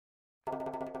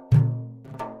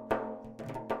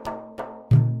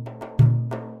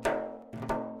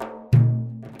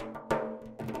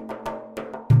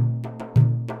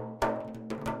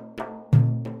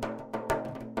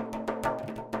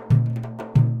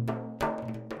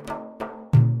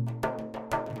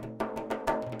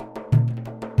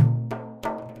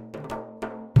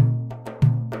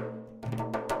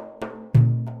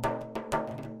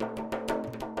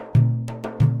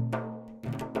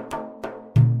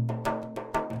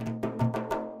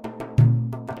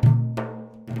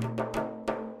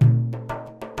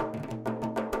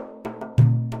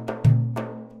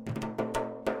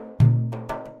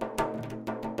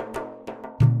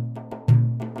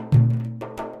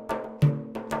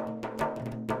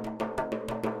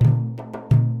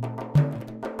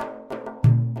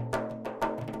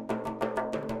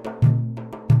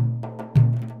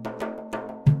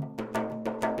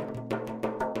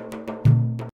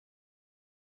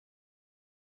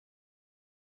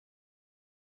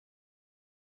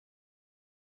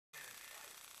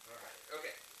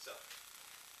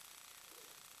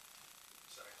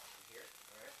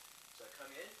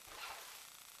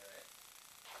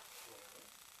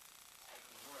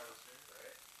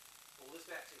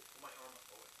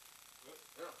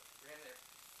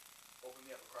from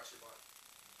the up across your body.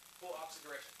 Pull opposite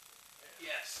direction.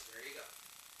 Yes, there you go.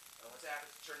 And once that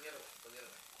happens, turn the other way. Go the other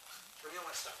way. Turn the other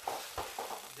way. Stop.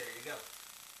 There you go.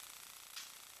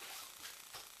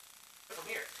 From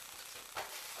here.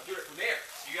 I'll do it from there.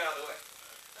 So you get out of the way.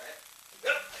 Alright?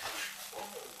 Yep. Oh.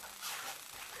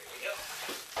 There you go.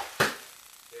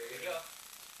 There you go.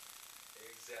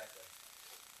 Exactly.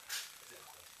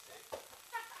 Exactly. See?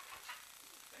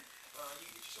 You can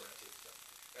get your sword out too. So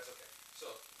that's okay. So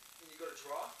when you go to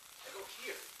draw, I go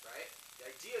here, right? The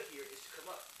idea here is to come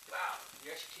up. Wow.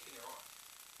 You're actually kicking your arm.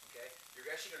 Okay? You're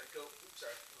actually going to go, oops,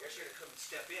 sorry. You're actually going to come and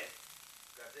step in.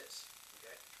 Grab this.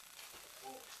 Okay?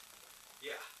 Boom.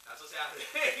 Yeah, that's what's happening.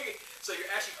 So you're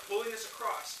actually pulling this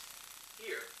across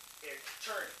here and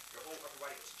turning. Your whole upper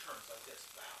body goes turns like this.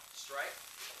 Wow. Strike.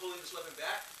 Pulling this weapon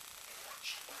back.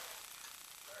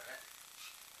 Alright.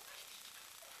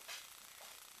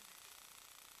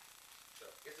 So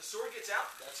if the sword gets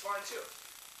out, that's fine too.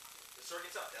 If the sword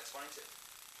gets out, that's fine too.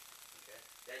 Okay.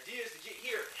 The idea is to get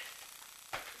here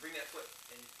and bring that foot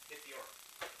and hit the arm.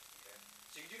 Okay.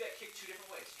 So you can do that kick two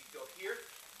different ways. You can go here,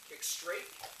 kick straight,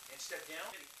 and step down.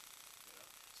 You know.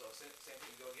 So same thing,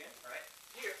 you go again. Alright.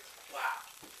 Here. Wow.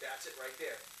 That's it right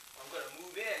there. I'm going to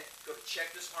move in, go to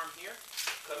check this arm here,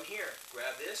 come here,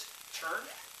 grab this, turn,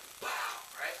 wow,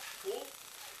 right? Pull,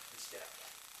 and step.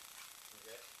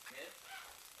 Okay. In.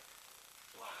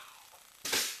 Wow.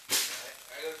 Alright.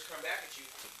 I gotta just come back at you,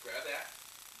 grab that.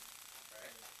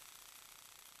 Alright.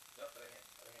 No, other hand,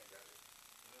 grab it.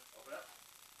 Open up.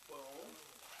 Boom.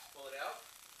 Pull it out.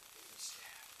 And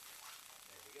stab.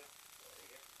 There we go. There you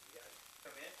go. You got it.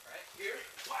 Come in, right? Here.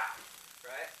 Wow.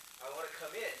 Right? I want to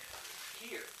come in.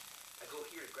 Here. I go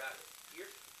here to grab it. Here.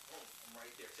 Boom. I'm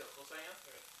right there. See how close I am?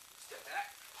 Step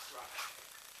back. Drop it.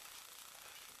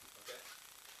 Okay?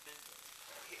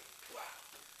 Here. Wow.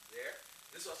 There.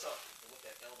 This is what's up with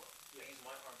that elbow. I use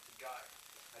my arm to guide.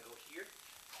 I go here.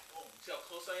 Boom. See how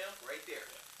close I am? Right there.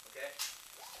 Okay?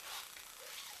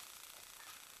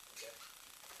 Okay?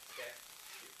 Okay?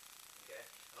 Okay?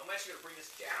 I'm actually going to bring this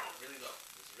down really low.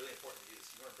 This is really important to do this.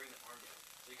 You want to bring the arm down.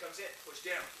 So he comes in, push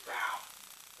down. Bow.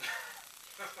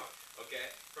 Okay?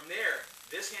 From there,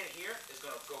 this hand here is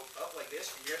going to go up like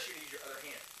this, and you're actually going to use your other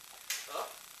hand.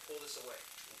 Up, pull this away.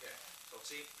 Okay? So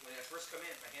see, when I first come in,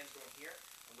 my hand's going here.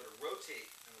 I'm going to rotate.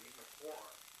 I'm going to use my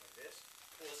forearm like this.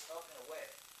 Pull this up and away.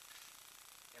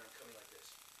 And I'm coming like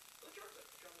this. Lift your arms up.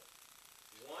 Lift your arms up.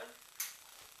 1,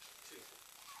 2.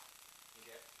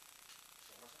 Okay?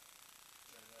 So one more time.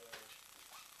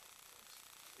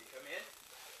 You come in.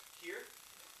 Here.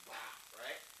 Wow.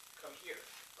 Right? Come here.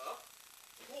 Up.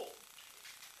 Pull.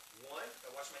 1.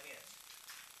 Now watch my hands.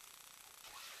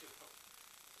 2.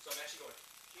 So I'm actually going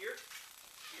here.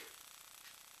 Here.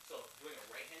 So doing a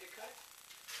right-handed cut.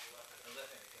 And a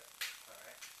left-handed cut.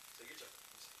 Alright? So you're jumping.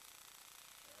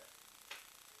 Alright?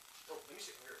 Oh, let me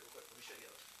see here real quick. Let me show you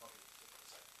the other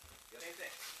side. Same thing.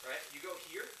 Right? You go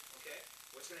here. Okay?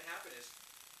 What's going to happen is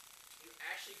you're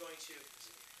actually going to...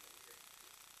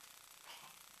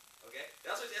 Okay?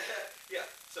 That's what... yeah.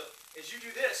 So as you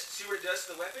do this, see what it does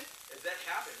to the weapon? As that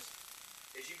happens,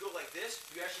 as you go like this,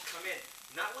 you actually come in.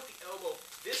 Not with the elbow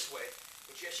this way,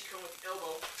 but you actually come with the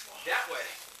elbow that way.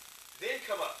 Then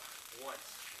come up. 1,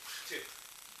 2,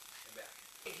 and back.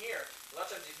 In here, a lot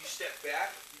of times if you step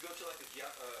back, you go to like the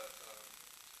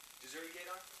dessert gate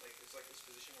on. Like it's like this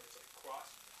position where it's like cross.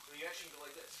 So you actually go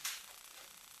like this.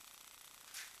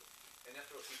 And that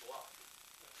throws people off.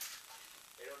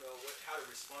 They don't know how to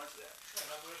respond to that. Yeah,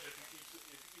 not much if you keep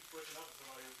pushing up with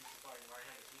somebody who's used to fighting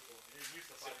right-handed people. And you're used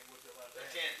to fighting with your left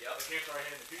hand. Yep. Against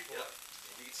right-handed people. Yep.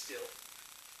 You can still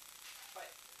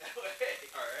fight that way.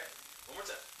 Alright. One more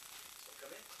time. So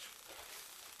come in.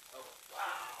 Oh,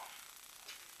 wow.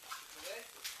 Okay.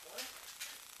 1.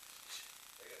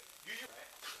 There you go. Use your right.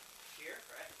 Here,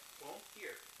 right? Boom.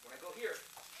 Here. When I go here,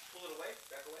 pull it away,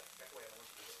 back away, back away. I don't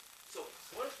want you to do it. So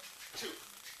 1, 2,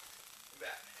 and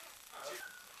back. 2.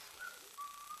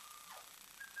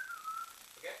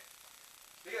 Okay?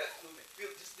 Think of that movement.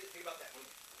 Just think about that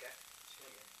movement. Okay? Just go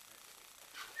again.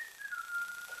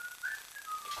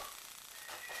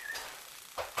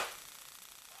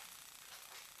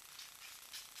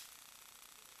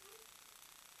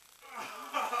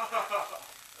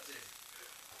 That's it.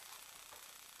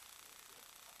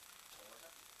 One more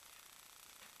time.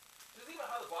 Just think about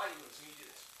how the body moves when you do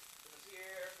this. So it's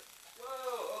here.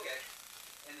 Whoa, okay.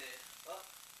 And then up.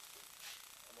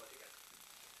 I'm going to take it.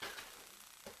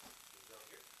 Go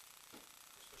here.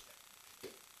 Just push down.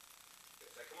 Good.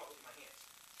 So I come up with my hands.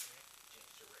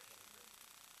 Change to right-handed grip.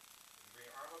 You bring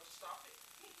your arm up to stop it.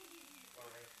 Change.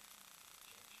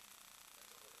 That's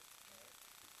all it is. Alright.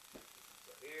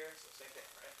 So here. So same thing,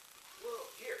 right? Whoa,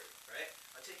 here, right?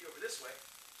 I'll take you over this way.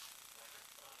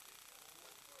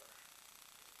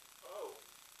 Oh.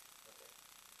 Okay.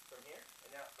 From here,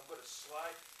 and now I'm going to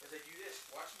slide as I do this.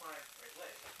 Watch my right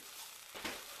leg.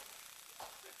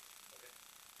 Okay.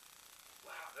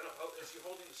 Wow. No, no. Oh, as you're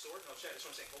holding the sword. No, that's what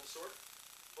I'm saying. Hold the sword.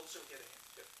 Hold the sword with the other hand.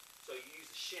 Good. So you use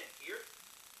the shin here,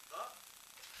 up,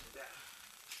 and down.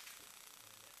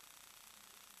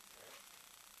 All right.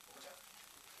 One more time.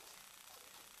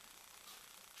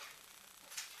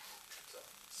 So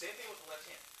same thing with the left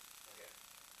hand. Okay.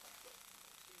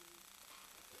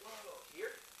 Whoa.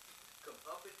 Here. Come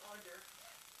up and under.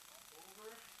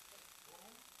 Over. Boom.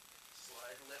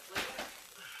 Slide the left leg down.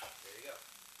 There you go.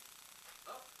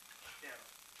 Up. Down.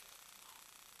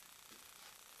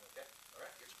 Okay. All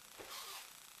right. Here's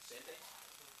same thing.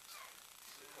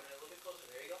 Come in a little bit closer.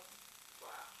 There you go.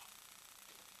 Wow.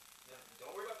 Now,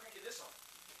 don't worry about cranking this on.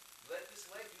 Let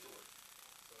this leg do the work.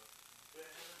 So,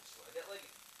 slide that leg in.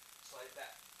 Slide it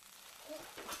back.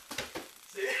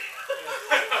 See? There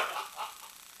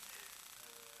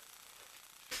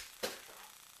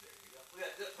you go. Look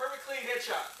at that. Perfect clean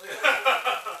headshot. Look at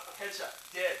that. Headshot.